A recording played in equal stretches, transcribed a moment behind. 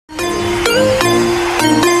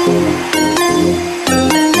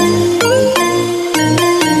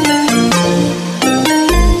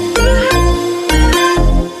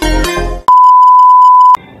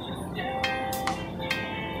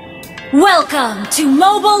Welcome to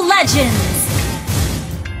Mobile Legends!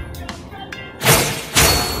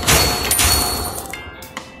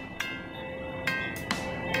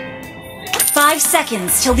 Five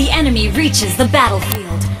seconds till the enemy reaches the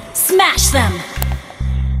battlefield. Smash them!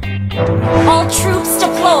 All troops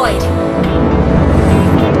deployed!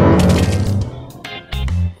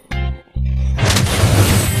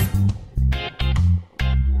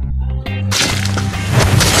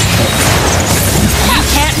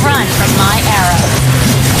 Run from my arrow.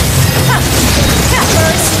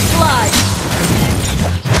 First blood.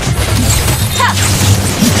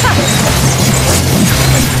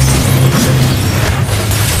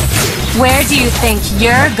 Where do you think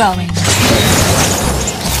you're going?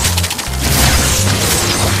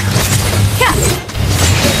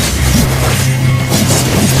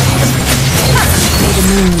 May the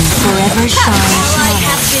moon forever shine. Ally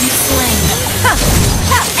has been slain.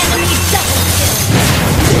 Enemy double kill.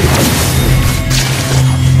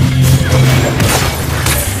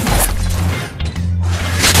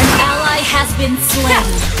 An ally has been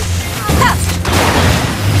slain.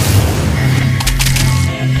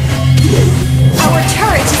 Our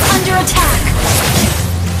turret is under attack.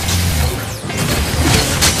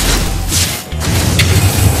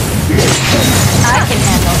 I can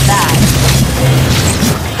handle that.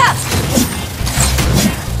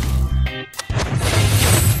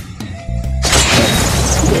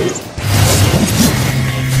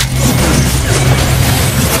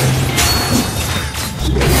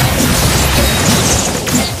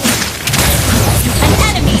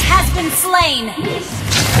 Slain.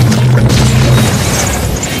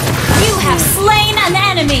 You have slain an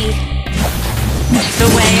enemy. The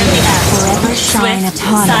way of the arrow, forever shine swift,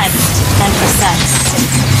 upon silent, us. and precise.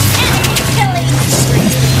 Enemy killing spree.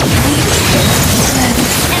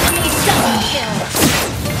 Enemy double kill.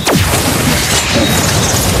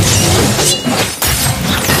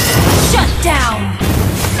 Shut down.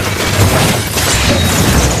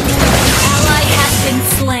 Ally has been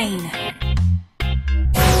slain.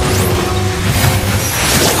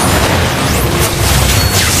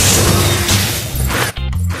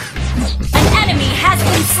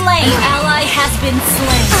 Slain. An ally has been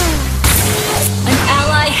slain. An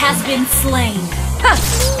ally has been slain.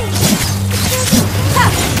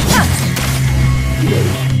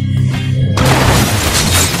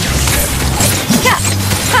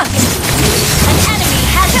 An enemy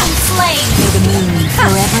has been slain. May the moon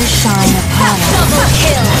forever shine upon us. Double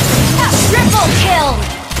kill. Triple kill.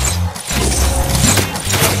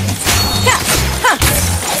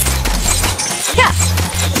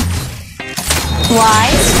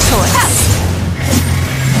 Wise choice.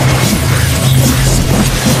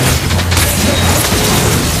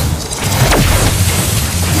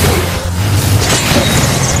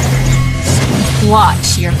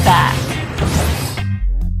 Watch your back.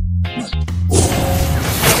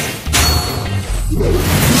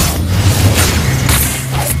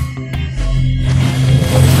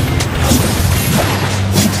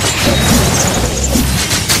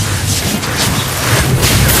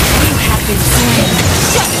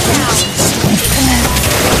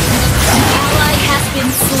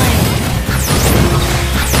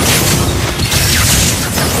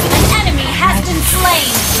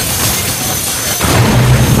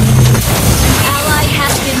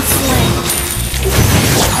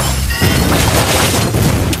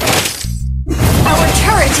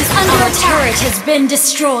 Has been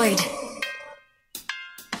destroyed.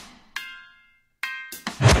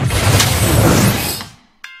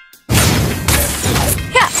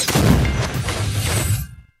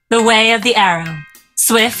 The way of the arrow,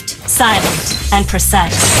 swift, silent, and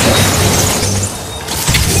precise.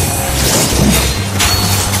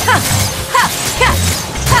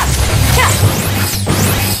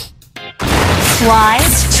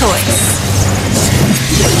 Wise choice.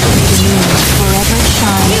 Forever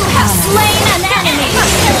shine. You have slain an enemy!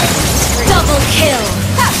 Double kill!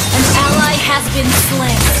 An ally has been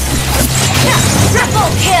slain.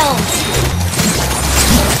 Triple kill!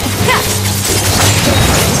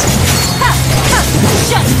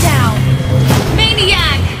 Shut down!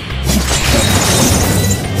 Maniac!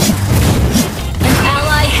 An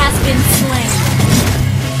ally has been slain.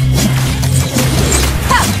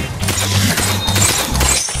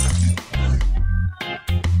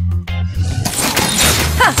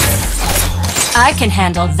 I can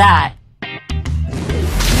handle that. An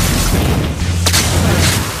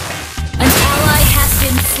ally has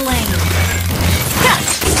been slain.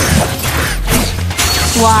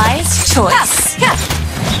 Wise choice.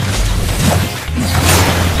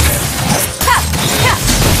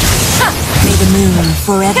 May the moon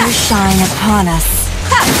forever shine upon us.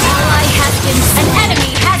 An ally has been An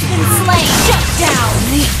enemy has been slain. Shut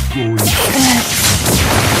down.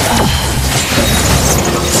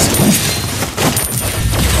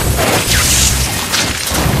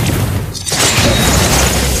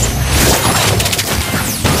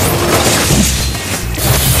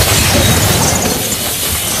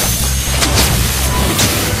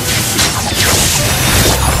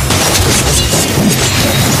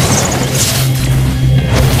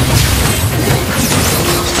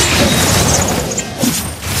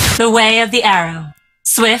 The way of the arrow.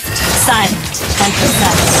 Swift, silent, and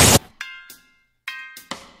precise.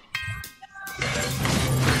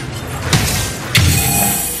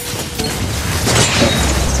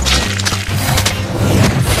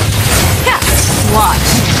 Watch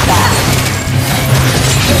that.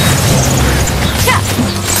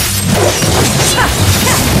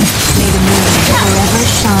 May the moon forever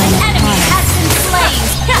shine An enemy upon us. has been slain.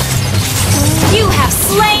 You have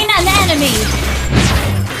slain an enemy.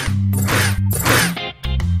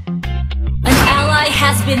 An ally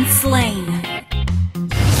has been slain.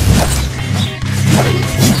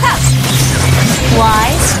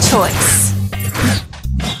 Wise choice.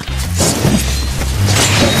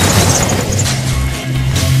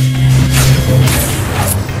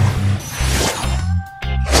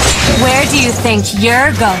 Where do you think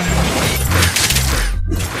you're going?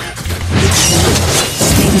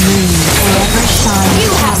 May the moon forever shine You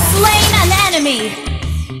upon have us. slain an enemy.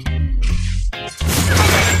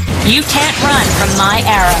 You can't run from my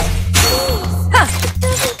arrow.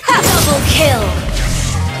 Double kill.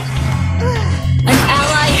 An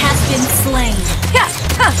ally has been slain.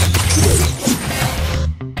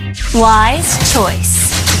 Wise choice.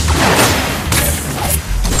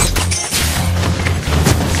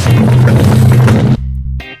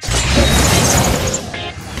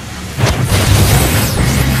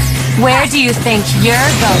 Where do you think you're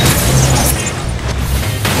going?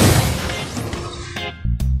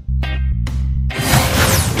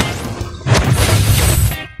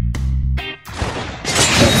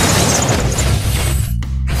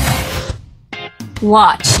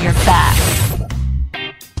 Watch your back.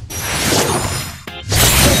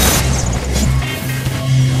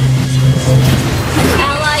 An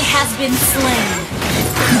ally has been slain.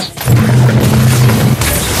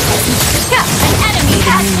 An enemy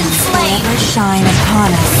has been slain. Forever shine upon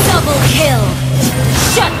us. Double kill.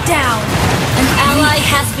 Shut down. An ally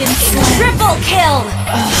has been slain. Triple kill.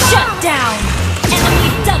 Shut down. Enemy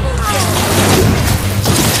double kill.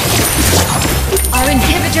 Our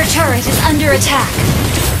inhibitor turret is under attack.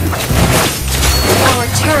 Our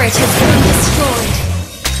turret has been destroyed.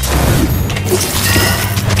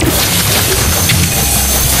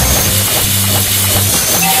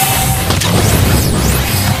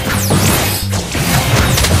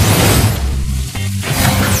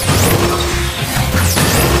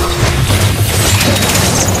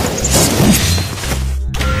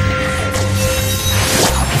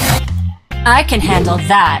 I can handle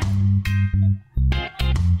that.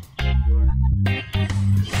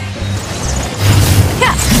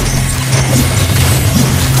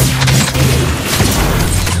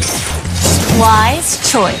 Wise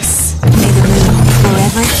choice. May the moon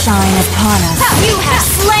forever shine upon us. You have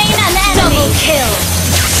slain an enemy. Double kill.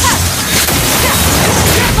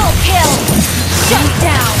 Triple kill. Shut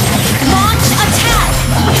down. Launch attack.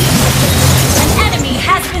 An enemy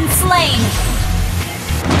has been slain.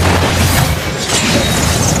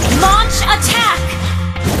 Launch attack.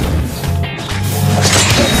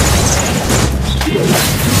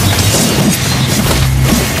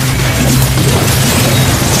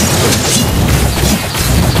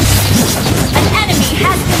 An enemy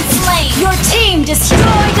has been slain. Your team destroyed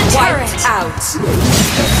a turret. Wiped out.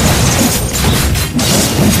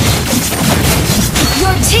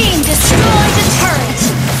 Your team destroyed a turret.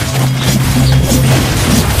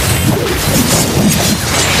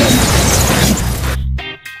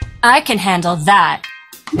 I can handle that.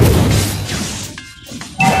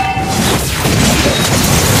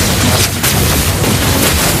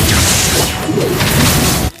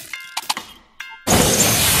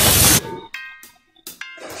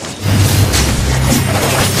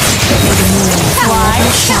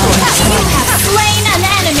 Wise choice. You have slain an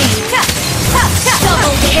enemy.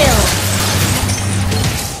 Double kill.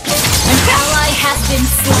 An ally has been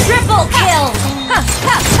slain. Triple kill.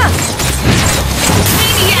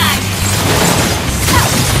 Maniac.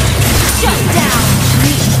 Shut down.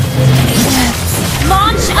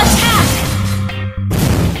 Launch attack.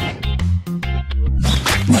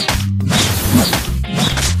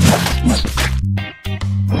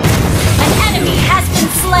 An enemy has been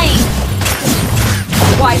slain.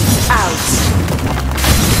 Wiped out.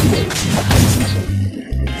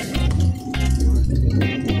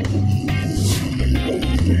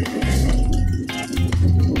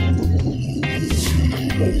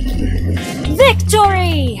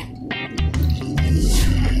 Victory!